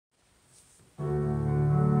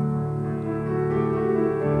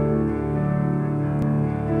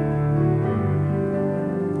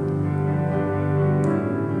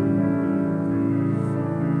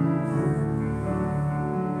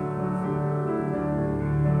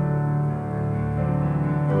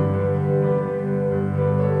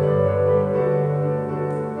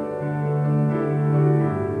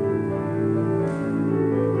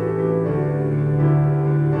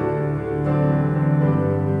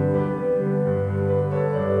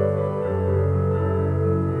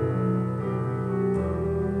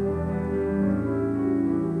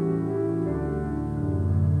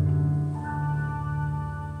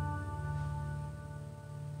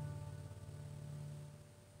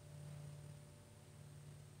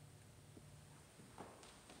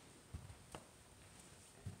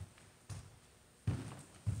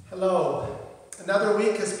Hello. Another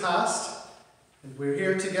week has passed, and we're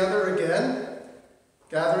here together again,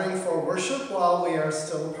 gathering for worship while we are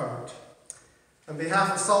still apart. On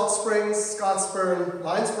behalf of Salt Springs,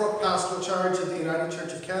 Scotsburn-Lyon's Brook Pastoral Charge of the United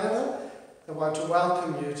Church of Canada, I want to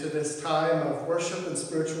welcome you to this time of worship and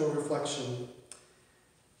spiritual reflection.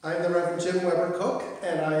 I'm the Reverend Jim Weber-Cook,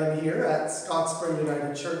 and I am here at Scotsburn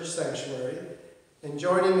United Church Sanctuary. And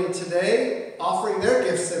joining me today, offering their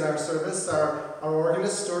gifts in our service, are our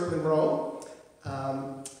organist, Stuart Monroe,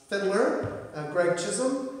 fiddler, Greg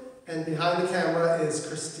Chisholm, and behind the camera is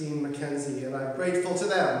Christine McKenzie. And I'm grateful to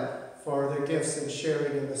them for their gifts in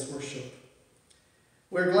sharing in this worship.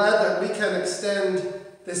 We're glad that we can extend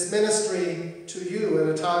this ministry to you at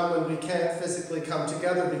a time when we can't physically come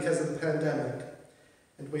together because of the pandemic.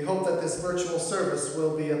 And we hope that this virtual service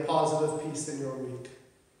will be a positive piece in your week.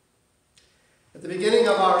 At the beginning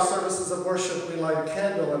of our services of worship, we light a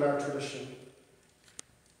candle in our tradition.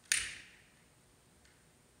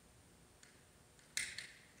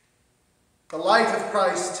 The light of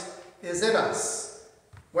Christ is in us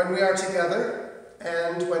when we are together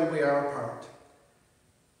and when we are apart.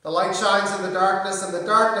 The light shines in the darkness, and the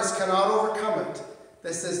darkness cannot overcome it.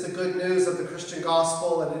 This is the good news of the Christian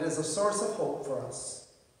gospel, and it is a source of hope for us.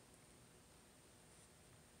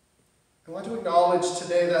 I want to acknowledge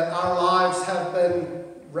today that our lives have been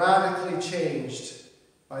radically changed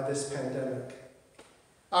by this pandemic.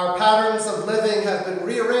 Our patterns of living have been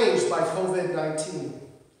rearranged by COVID-19.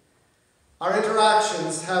 Our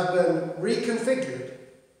interactions have been reconfigured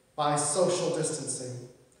by social distancing.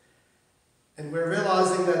 And we're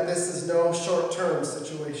realizing that this is no short-term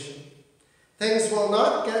situation. Things will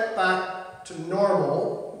not get back to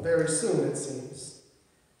normal very soon, it seems.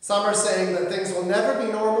 Some are saying that things will never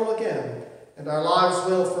be normal again, and our lives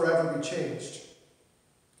will forever be changed.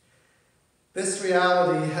 This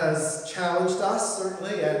reality has challenged us,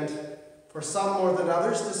 certainly, and for some more than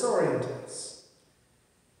others, disoriented us.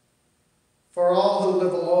 For all who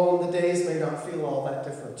live alone, the days may not feel all that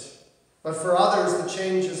different. But for others, the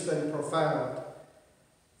change has been profound.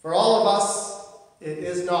 For all of us, it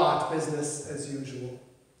is not business as usual.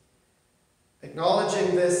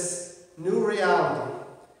 Acknowledging this new reality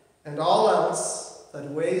and all else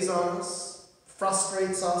that weighs on us,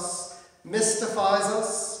 frustrates us, mystifies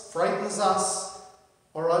us, frightens us,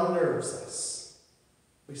 or unnerves us,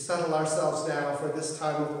 we settle ourselves now for this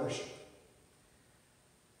time of worship.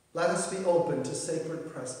 Let us be open to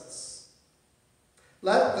sacred presence.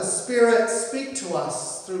 Let the Spirit speak to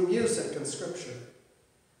us through music and Scripture.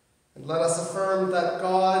 And let us affirm that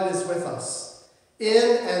God is with us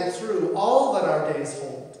in and through all that our days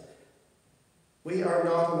hold. We are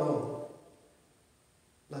not alone.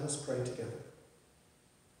 Let us pray together.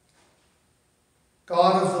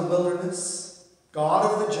 God of the wilderness,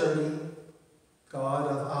 God of the journey, God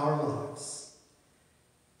of our lives,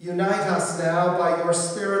 unite us now by your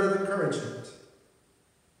spirit of encouragement.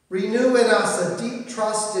 Renew in us a deep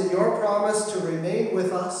trust in your promise to remain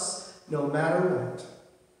with us no matter what.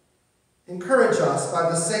 Encourage us by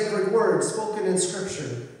the sacred words spoken in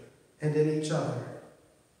Scripture and in each other.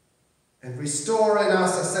 And restore in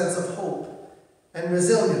us a sense of hope and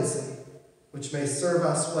resiliency, which may serve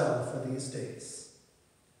us well for these days.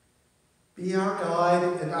 Be our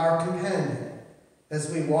guide and our companion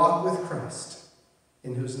as we walk with Christ,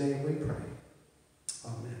 in whose name we pray.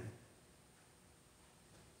 Amen.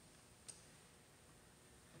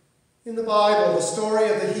 In the Bible, the story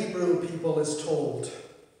of the Hebrew people is told.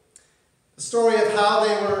 The story of how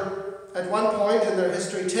they were, at one point in their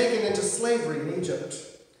history, taken into slavery in Egypt.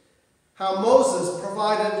 How Moses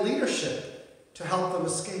provided leadership to help them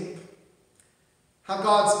escape. How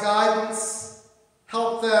God's guidance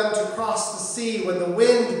helped them to cross the sea when the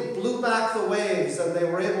wind blew back the waves and they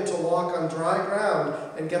were able to walk on dry ground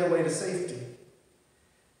and get away to safety.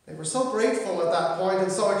 They were so grateful at that point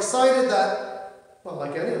and so excited that, well,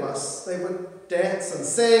 like any of us, they would dance and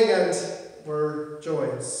sing and were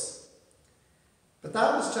joyous. But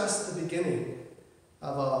that was just the beginning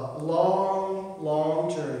of a long, long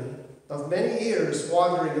journey of many years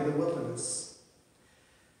wandering in the wilderness.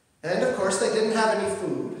 And of course, they didn't have any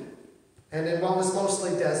food. And in what was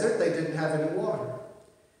mostly desert, they didn't have any water.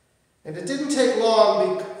 And it didn't take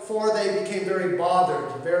long before they became very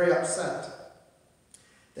bothered, very upset.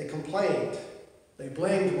 They complained. They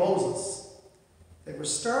blamed Moses. They were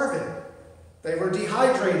starving. They were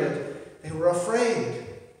dehydrated. They were afraid.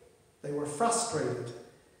 They were frustrated.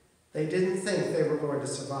 They didn't think they were going to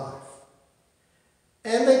survive.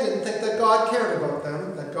 And they didn't think that God cared about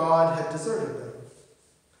them, that God had deserted them.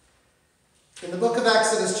 In the book of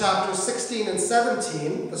Exodus, chapters 16 and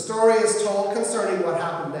 17, the story is told concerning what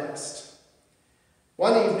happened next.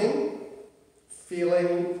 One evening,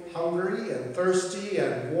 feeling hungry and thirsty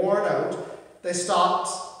and worn out, they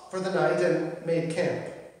stopped for the night and made camp.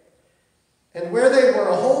 And where they were,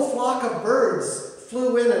 a whole flock of birds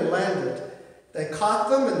flew in and landed. They caught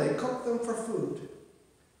them and they cooked them for food.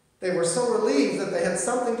 They were so relieved that they had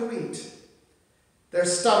something to eat. Their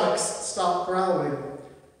stomachs stopped growling,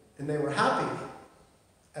 and they were happy,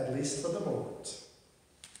 at least for the moment.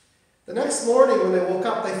 The next morning when they woke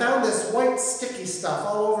up, they found this white sticky stuff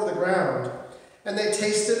all over the ground. And they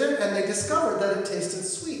tasted it, and they discovered that it tasted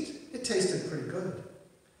sweet. It tasted pretty good.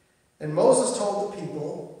 And Moses told the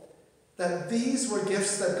people that these were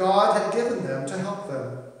gifts that God had given them to help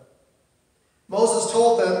them. Moses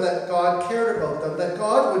told them that God cared about them, that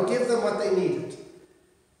God would give them what they needed.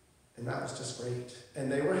 And that was just great.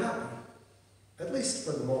 And they were happy, at least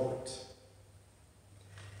for the moment.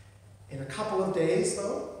 In a couple of days,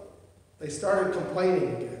 though, they started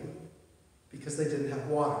complaining again because they didn't have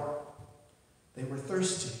water. They were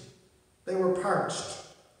thirsty. They were parched.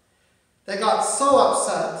 They got so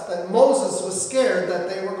upset that Moses was scared that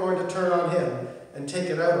they were going to turn on him and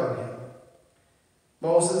take it out on him.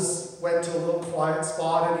 Moses went to a little quiet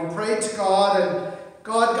spot and he prayed to God, and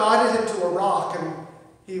God guided him to a rock, and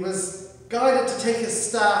he was guided to take his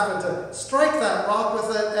staff and to strike that rock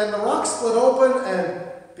with it, and the rock split open, and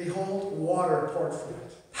behold, water poured from it.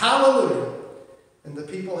 Hallelujah! And the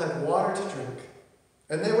people had water to drink,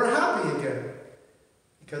 and they were happy again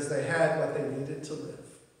because they had what they needed to live.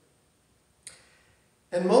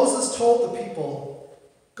 And Moses told the people,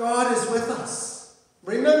 God is with us.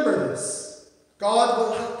 Remember this. God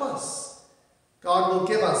will help us. God will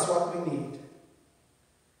give us what we need.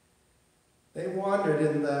 They wandered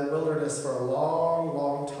in the wilderness for a long,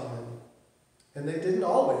 long time, and they didn't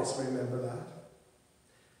always remember that.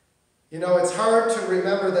 You know, it's hard to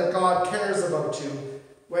remember that God cares about you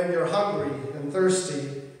when you're hungry and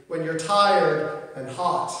thirsty, when you're tired and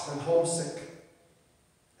hot and homesick.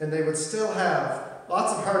 And they would still have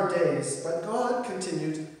lots of hard days, but God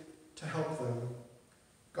continued to help them.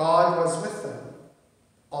 God was with them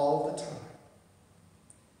all the time.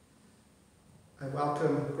 I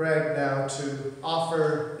welcome Greg now to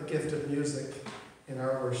offer the gift of music in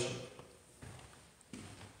our worship.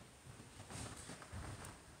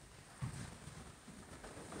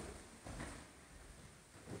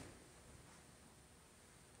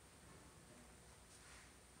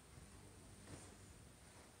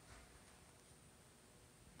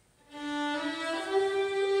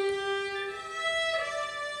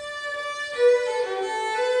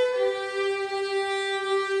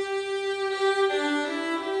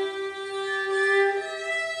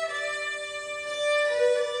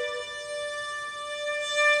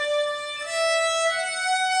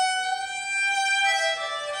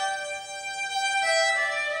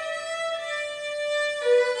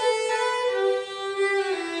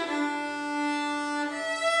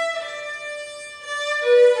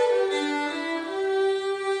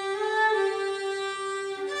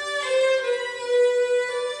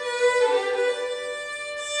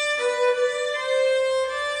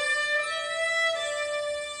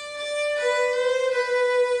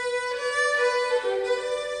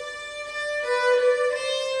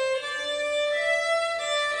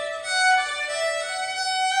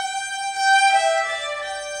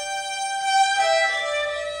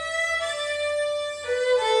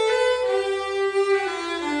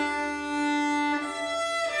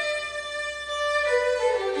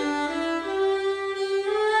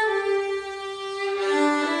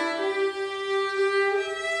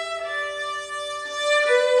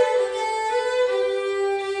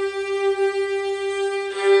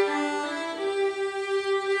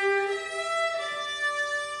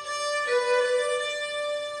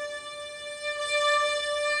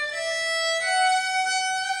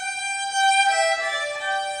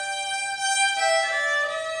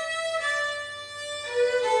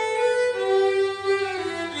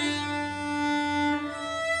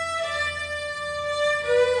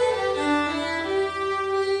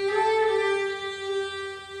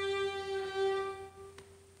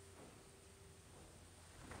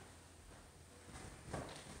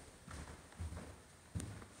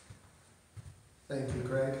 Thank you,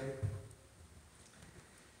 Greg.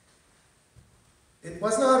 It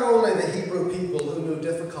was not only the Hebrew people who knew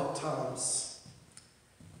difficult times.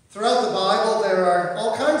 Throughout the Bible, there are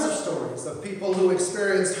all kinds of stories of people who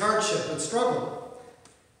experienced hardship and struggle.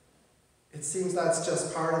 It seems that's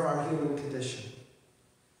just part of our human condition.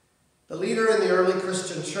 The leader in the early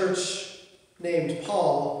Christian church, named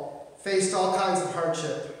Paul, faced all kinds of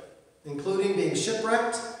hardship, including being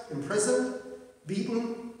shipwrecked, imprisoned,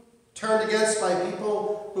 beaten, turned against by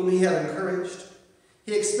people whom he had encouraged.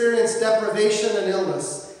 He experienced deprivation and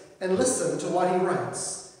illness, and listen to what he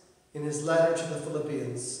writes in his letter to the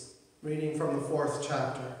Philippians, reading from the 4th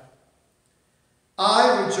chapter.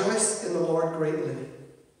 I rejoice in the Lord greatly,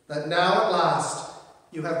 that now at last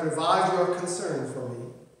you have revived your concern for me.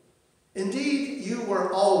 Indeed, you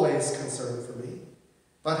were always concerned for me,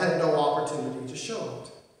 but had no opportunity to show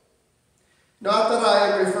it. Not that I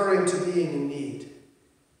am referring to being in need,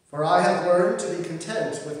 for I have learned to be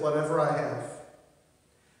content with whatever I have.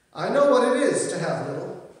 I know what it is to have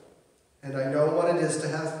little, and I know what it is to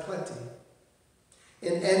have plenty.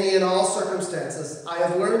 In any and all circumstances, I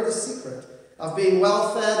have learned the secret of being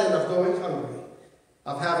well fed and of going hungry,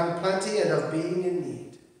 of having plenty and of being in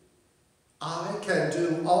need. I can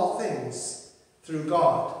do all things through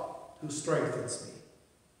God who strengthens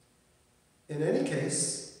me. In any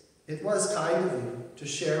case, it was kind of you to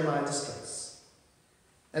share my distress.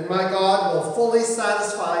 And my God will fully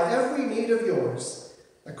satisfy every need of yours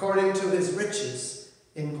according to his riches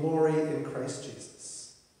in glory in Christ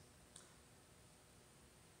Jesus.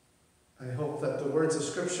 I hope that the words of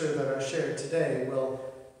Scripture that are shared today will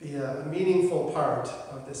be a meaningful part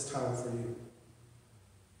of this time for you.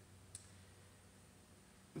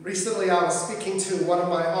 Recently, I was speaking to one of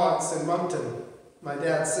my aunts in Moncton, my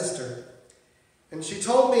dad's sister, and she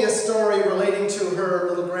told me a story relating to her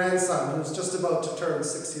little grandson who's just about to turn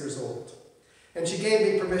 6 years old. And she gave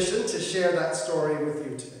me permission to share that story with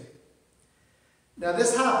you today. Now,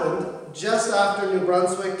 this happened just after New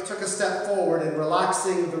Brunswick took a step forward in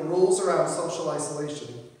relaxing the rules around social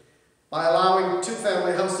isolation by allowing 2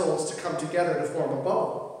 family households to come together to form a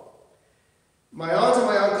bubble. My aunt and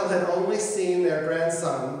my uncle had only seen their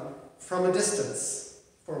grandson from a distance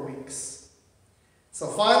for weeks. So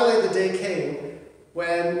finally the day came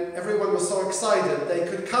when everyone was so excited they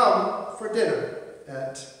could come for dinner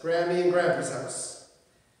at Grammy and Grampy's house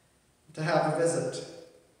to have a visit.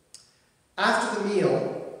 After the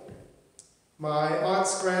meal, my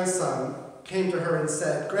aunt's grandson came to her and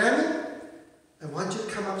said, "Grammy, I want you to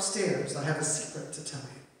come upstairs. I have a secret to tell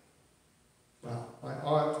you." Well, my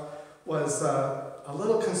aunt was a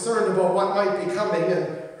little concerned about what might be coming, and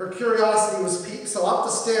her curiosity was piqued, so up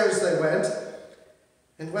the stairs they went.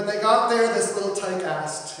 And when they got there, this little tyke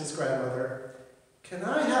asked his grandmother, "Can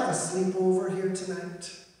I have a sleepover here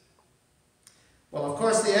tonight?" Well, of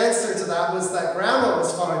course, the answer to that was that Grandma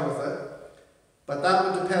was fine with it, but that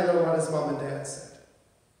would depend on what his mom and dad said.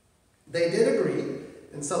 They did agree,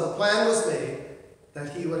 and so the plan was made that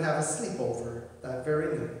he would have a sleepover that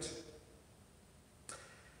very night.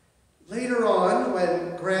 Later on,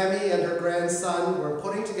 when Grammy and her grandson were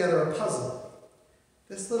putting together a puzzle,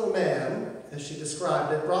 this little man, as she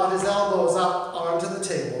described it, brought his elbows up onto the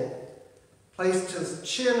table, placed his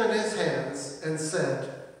chin in his hands, and said,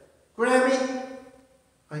 "Grammy,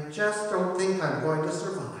 I just don't think I'm going to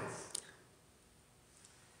survive."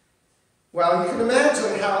 Well, you can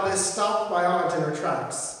imagine how this stopped my aunt in her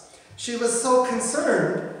tracks. She was so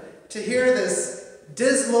concerned to hear this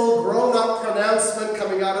dismal, grown-up pronouncement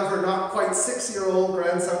coming out of her not quite 6-year-old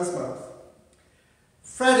grandson's mouth.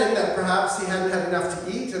 Fretting that perhaps he hadn't had enough to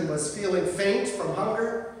eat and was feeling faint from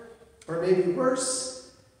hunger, or maybe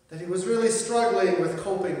worse, that he was really struggling with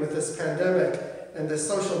coping with this pandemic and this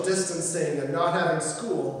social distancing and not having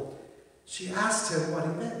school, she asked him what he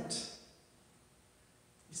meant.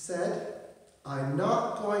 He said, "I'm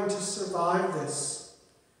not going to survive this.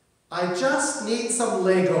 I just need some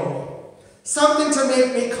Lego, something to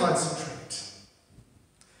make me concentrate."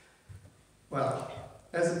 Well,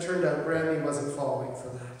 as it turned out, Grammy wasn't falling for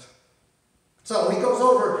that. So he goes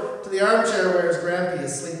over to the armchair where his Grampy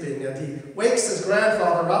is sleeping, and he wakes his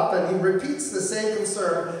grandfather up, and he repeats the same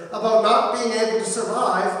concern about not being able to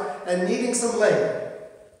survive and needing some Lego.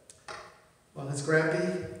 Well, his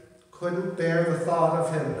Grampy couldn't bear the thought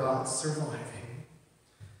of him not surviving.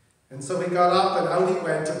 And so he got up and out he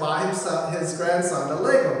went to buy his grandson a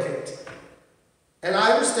Lego kit. And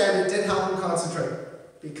I understand it did help him concentrate,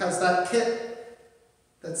 because that kit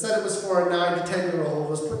that said it was for a 9 to 10-year-old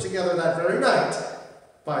was put together that very night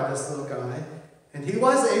by this little guy, and he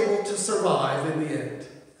was able to survive in the end,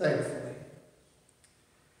 thankfully.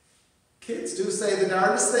 Kids do say the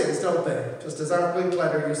darndest things, don't they? Just as Art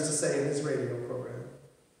Winkletter used to say in his radio program.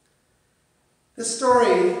 This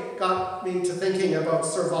story got me to thinking about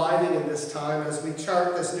surviving in this time as we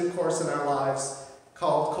chart this new course in our lives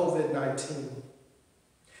called COVID-19.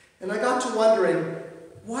 And I got to wondering,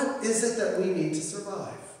 what is it that we need to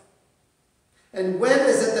survive? And when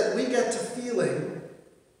is it that we get to feeling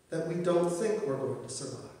that we don't think we're going to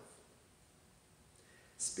survive?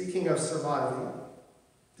 Speaking of surviving,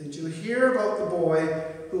 did you hear about the boy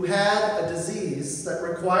who had a disease that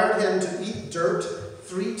required him to eat dirt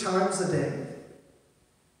 3 times a day?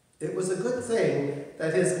 It was a good thing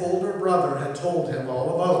that his older brother had told him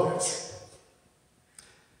all about it.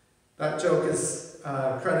 That joke is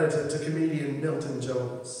credited to comedian Milton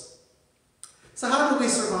Jones. So how do we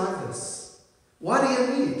survive this? What do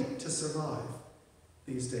you need to survive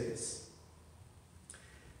these days?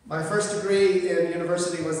 My first degree in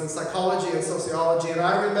university was in psychology and sociology, and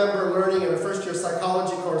I remember learning in a first-year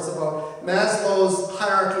psychology course about Maslow's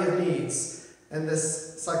hierarchy of needs, and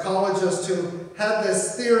this psychologist who had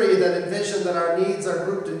this theory that envisioned that our needs are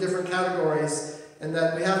grouped in different categories and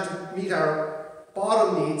that we have to meet our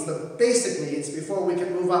bottom needs, the basic needs, before we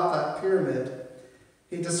can move up that pyramid.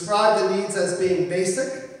 He described the needs as being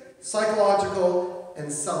basic, psychological,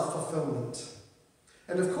 and self-fulfillment.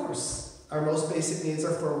 And of course, our most basic needs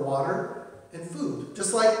are for water and food,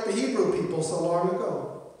 just like the Hebrew people so long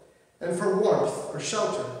ago, and for warmth or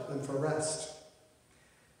shelter and for rest.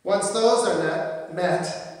 Once those are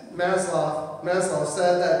met, Maslow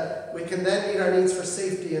said that we can then meet our needs for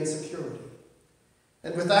safety and security.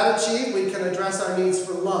 And with that achieved, we can address our needs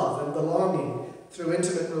for love and belonging through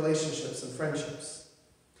intimate relationships and friendships.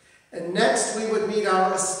 And next, we would meet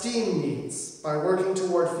our esteem needs by working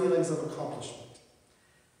toward feelings of accomplishment.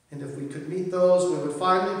 And if we could meet those, we would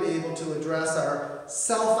finally be able to address our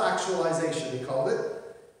self-actualization, he called it,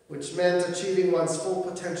 which meant achieving one's full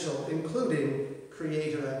potential, including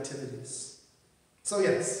creative activities. So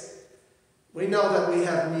yes, we know that we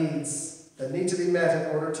have needs that need to be met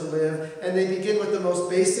in order to live, and they begin with the most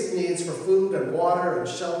basic needs for food and water and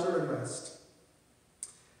shelter and rest.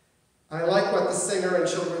 I like what the singer and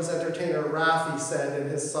children's entertainer Raffi said in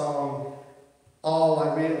his song, All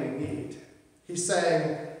I Really Need. He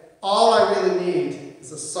sang, all I really need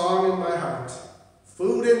is a song in my heart,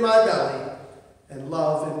 food in my belly, and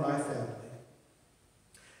love in my family.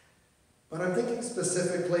 But I'm thinking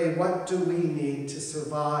specifically, what do we need to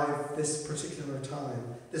survive this particular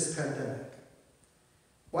time, this pandemic?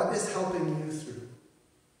 What is helping you through?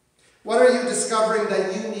 What are you discovering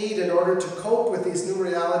that you need in order to cope with these new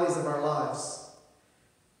realities of our lives?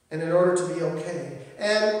 And in order to be okay?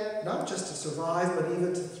 And not just to survive, but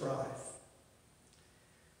even to thrive.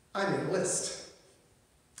 I made a list.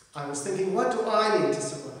 I was thinking, what do I need to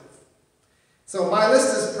survive? So my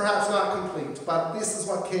list is perhaps not complete, but this is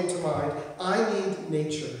what came to mind. I need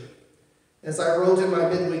nature. As I wrote in my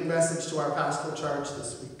midweek message to our pastoral charge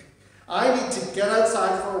this week, I need to get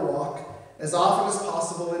outside for a walk as often as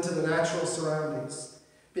possible into the natural surroundings,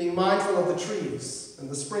 being mindful of the trees and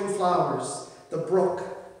the spring flowers, the brook,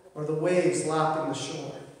 or the waves lapping the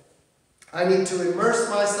shore. I need to immerse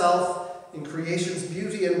myself in creation's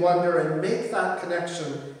beauty and wonder and make that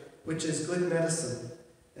connection, which is good medicine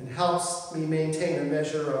and helps me maintain a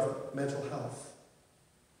measure of mental health.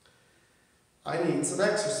 I need some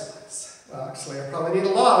exercise. Well, actually, I probably need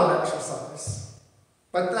a lot of exercise.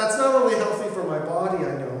 But that's not only healthy for my body,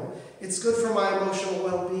 I know. It's good for my emotional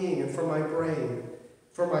well-being and for my brain,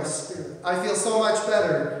 for my spirit. I feel so much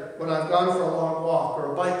better when I've gone for a long walk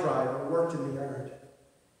or a bike ride or worked in the yard.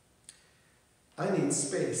 I need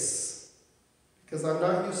space because I'm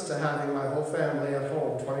not used to having my whole family at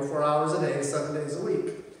home 24 hours a day, 7 days a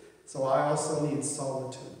week. So I also need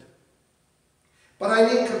solitude. But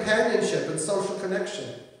I need companionship and social connection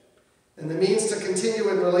and the means to continue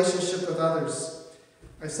in relationship with others.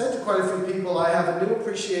 I've said to quite a few people I have a new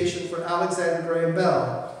appreciation for Alexander Graham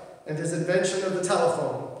Bell and his invention of the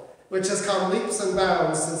telephone, which has come leaps and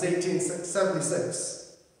bounds since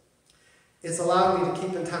 1876. It's allowed me to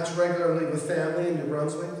keep in touch regularly with family in New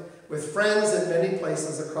Brunswick, with friends in many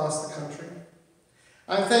places across the country.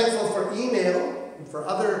 I'm thankful for email and for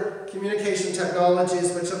other communication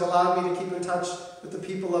technologies which have allowed me to keep in touch with the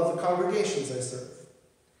people of the congregations I serve.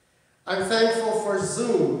 I'm thankful for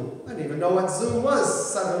Zoom. I didn't even know what Zoom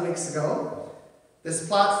was 7 weeks ago. This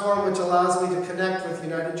platform which allows me to connect with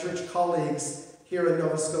United Church colleagues here in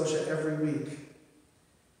Nova Scotia every week.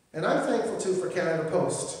 And I'm thankful too for Canada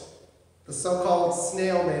Post, the so-called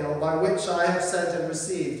snail mail by which I have sent and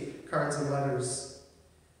received cards and letters.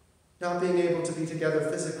 Not being able to be together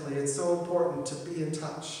physically, it's so important to be in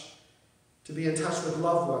touch with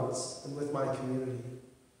loved ones and with my community.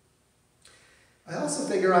 I also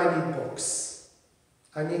figure I need books.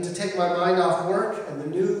 I need to take my mind off work and the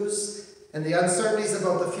news and the uncertainties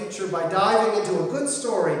about the future by diving into a good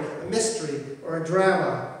story, a mystery, or a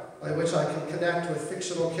drama by which I can connect with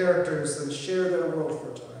fictional characters and share their world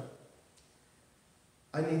for a time.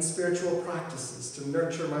 I need spiritual practices to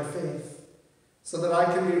nurture my faith so that I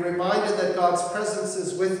can be reminded that God's presence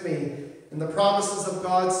is with me and the promises of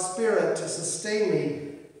God's Spirit to sustain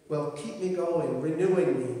me will keep me going,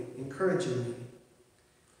 renewing me, encouraging me.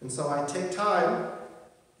 And so I take time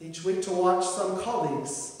each week to watch some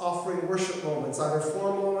colleagues offering worship moments, either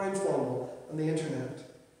formal or informal, on the internet.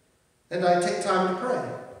 And I take time to pray.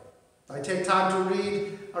 I take time to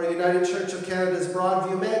read our United Church of Canada's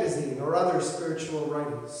Broadview magazine or other spiritual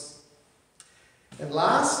writings. And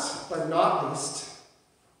last but not least,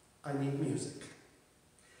 I need music.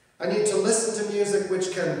 I need to listen to music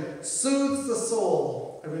which can soothe the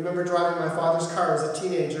soul. I remember driving my father's car as a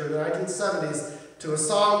teenager in the 1970s to a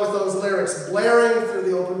song with those lyrics blaring through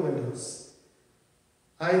the open windows.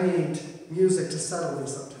 I need music to settle me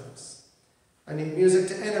sometimes. I need music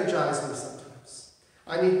to energize me sometimes.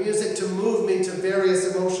 I need music to move me to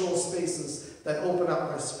various emotional spaces that open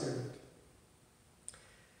up my spirit.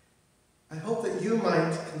 I hope that you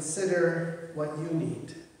might consider what you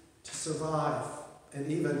need to survive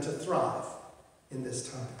and even to thrive in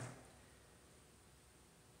this time.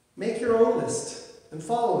 Make your own list and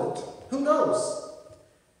follow it. Who knows?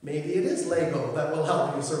 Maybe it is Lego that will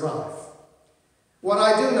help you survive. What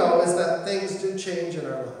I do know is that things do change in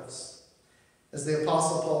our lives, as the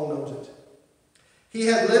Apostle Paul noted. He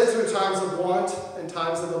had lived through times of want and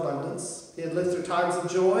times of abundance. He had lived through times of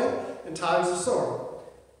joy and times of sorrow.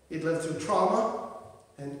 He had lived through trauma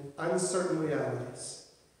and uncertain realities.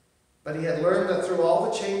 But he had learned that through all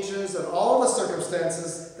the changes and all the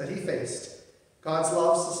circumstances that he faced, God's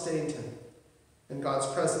love sustained him, and God's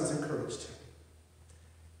presence encouraged him.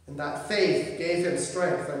 And that faith gave him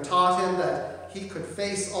strength and taught him that he could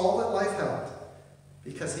face all that life held,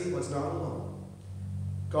 because he was not alone.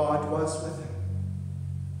 God was with him.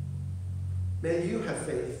 May you have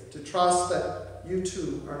faith to trust that you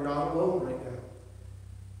too are not alone right now.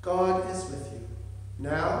 God is with you,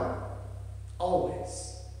 now,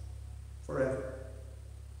 always, forever.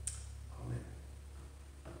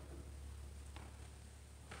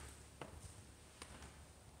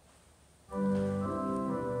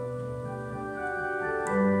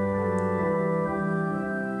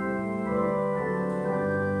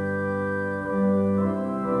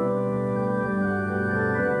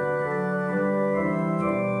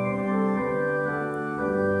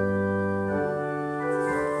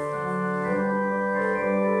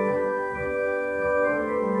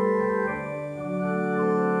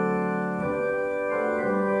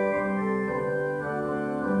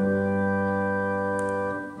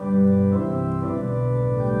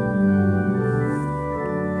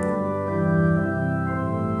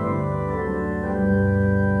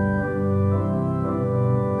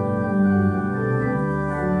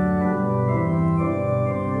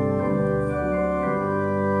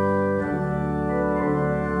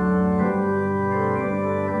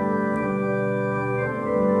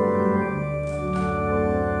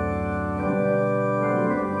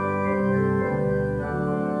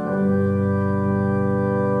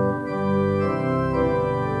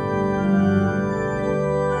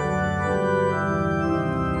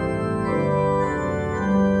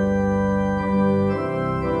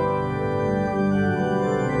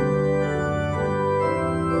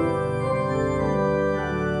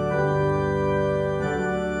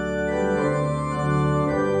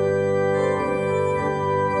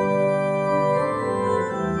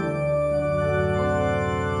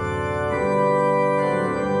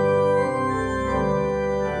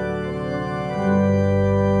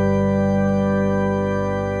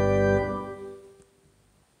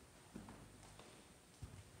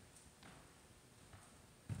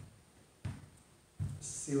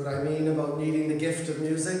 See what I mean about needing the gift of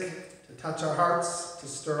music to touch our hearts, to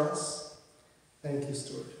stir us? Thank you,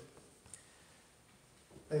 Stuart.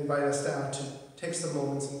 I invite us now to take some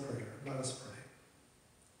moments in prayer. Let us pray.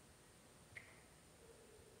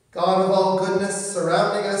 God of all goodness,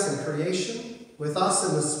 surrounding us in creation, with us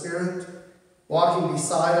in the Spirit, walking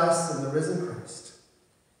beside us in the risen Christ,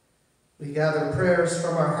 we gather prayers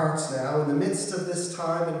from our hearts now in the midst of this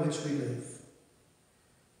time in which we live.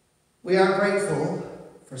 We are grateful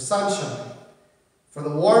for sunshine, for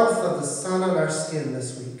the warmth of the sun on our skin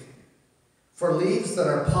this week, for leaves that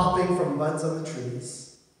are popping from buds on the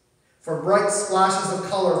trees, for bright splashes of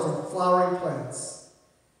color from flowering plants,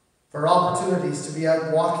 for opportunities to be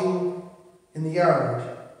out walking in the yard,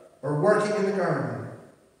 or working in the garden,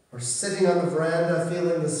 or sitting on the veranda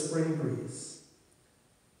feeling the spring breeze.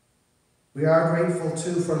 We are grateful,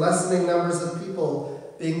 too, for lessening numbers of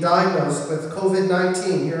people being diagnosed with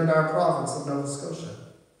COVID-19 here in our province of Nova Scotia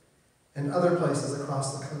and other places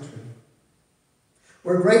across the country.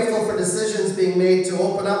 We're grateful for decisions being made to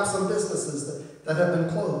open up some businesses that have been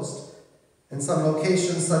closed, and some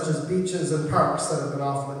locations such as beaches and parks that have been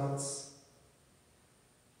off limits.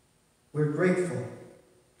 We're grateful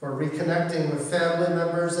for reconnecting with family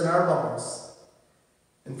members in our bubbles,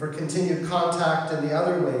 and for continued contact in the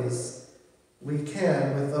other ways we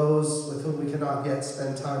can with those with whom we cannot yet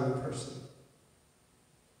spend time in person.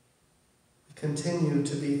 We continue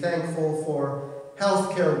to be thankful for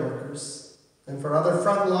healthcare workers and for other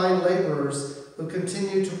frontline laborers who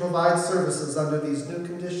continue to provide services under these new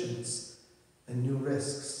conditions and new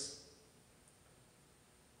risks.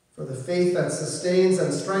 For the faith that sustains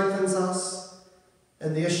and strengthens us,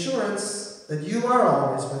 and the assurance that you are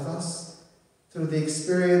always with us through the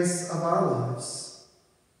experience of our lives,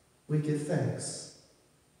 we give thanks.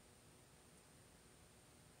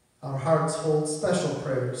 Our hearts hold special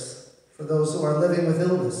prayers for those who are living with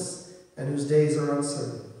illness and whose days are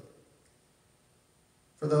uncertain.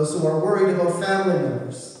 For those who are worried about family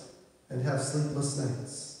members and have sleepless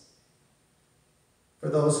nights. For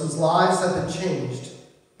those whose lives have been changed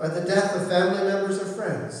by the death of family members or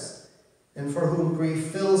friends, and for whom grief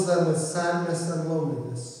fills them with sadness and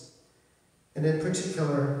loneliness. And in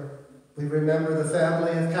particular, we remember the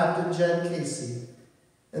family of Captain Jen Casey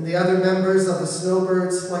and the other members of the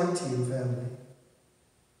Snowbirds flight team family.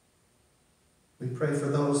 We pray for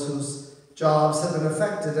those whose jobs have been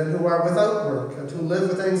affected and who are without work and who live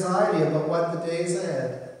with anxiety about what the days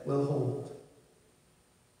ahead will hold.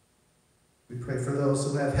 We pray for those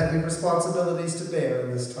who have heavy responsibilities to bear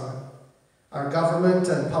in this time, our government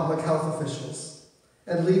and public health officials,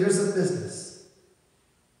 and leaders of business.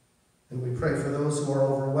 And we pray for those who are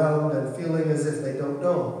overwhelmed and feeling as if they don't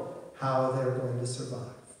know how they're going to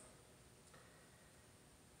survive.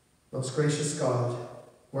 Most gracious God,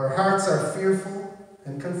 where hearts are fearful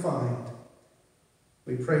and confined,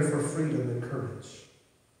 we pray for freedom and courage.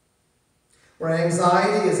 Where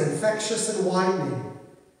anxiety is infectious and widening,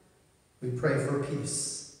 we pray for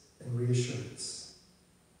peace and reassurance.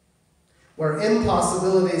 Where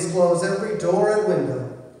impossibilities close every door and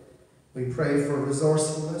window, we pray for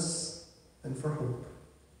resourcefulness and for hope.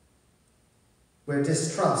 Where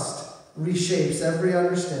distrust reshapes every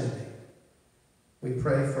understanding, we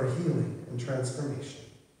pray for healing and transformation.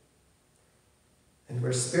 And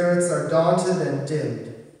where spirits are daunted and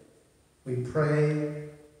dimmed, we pray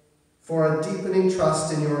for a deepening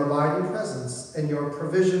trust in your abiding presence and your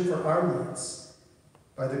provision for our needs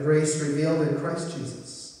by the grace revealed in Christ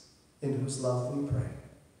Jesus, in whose love we pray.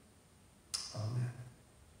 Amen.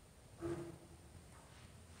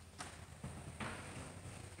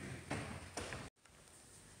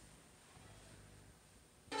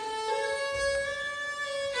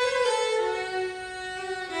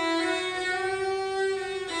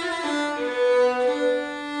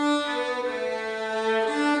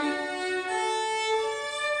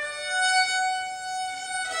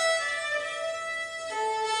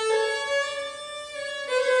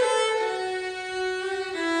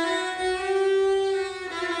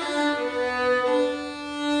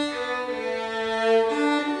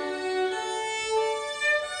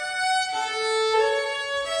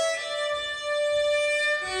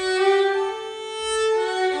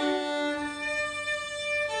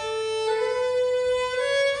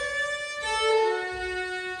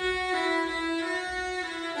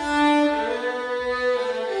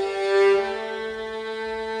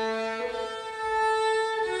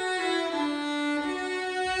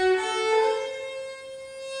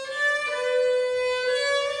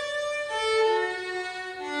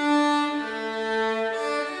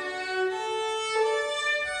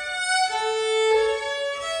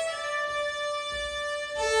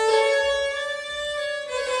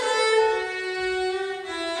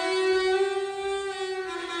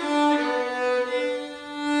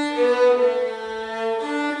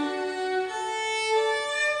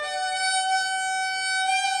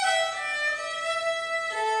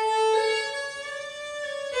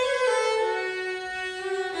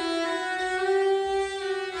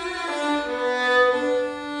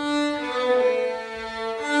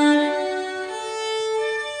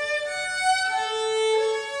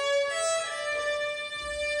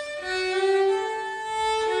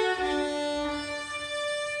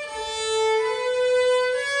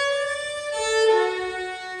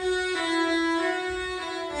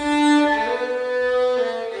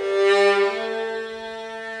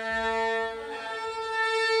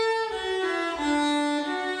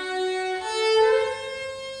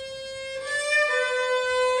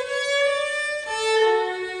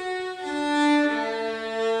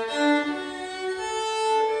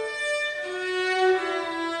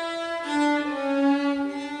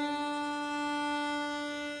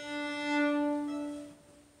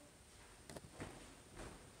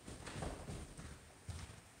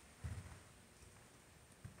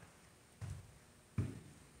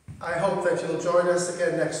 I hope that you'll join us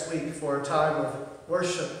again next week for a time of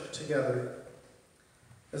worship together.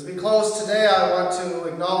 As we close today, I want to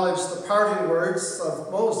acknowledge the parting words of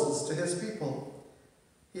Moses to his people.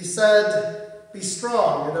 He said, "Be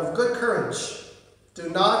strong and of good courage. Do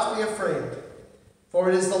not be afraid, for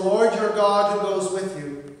it is the Lord your God who goes with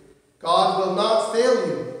you. God will not fail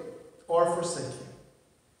you or forsake you."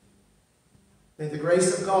 May the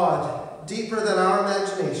grace of God, deeper than our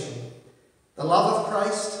imagination, the love of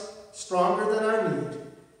Christ, stronger than our need,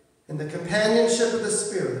 and the companionship of the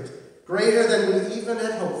Spirit, greater than we even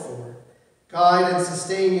had hoped for, guide and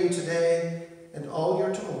sustain you today and all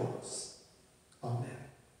your tomorrow.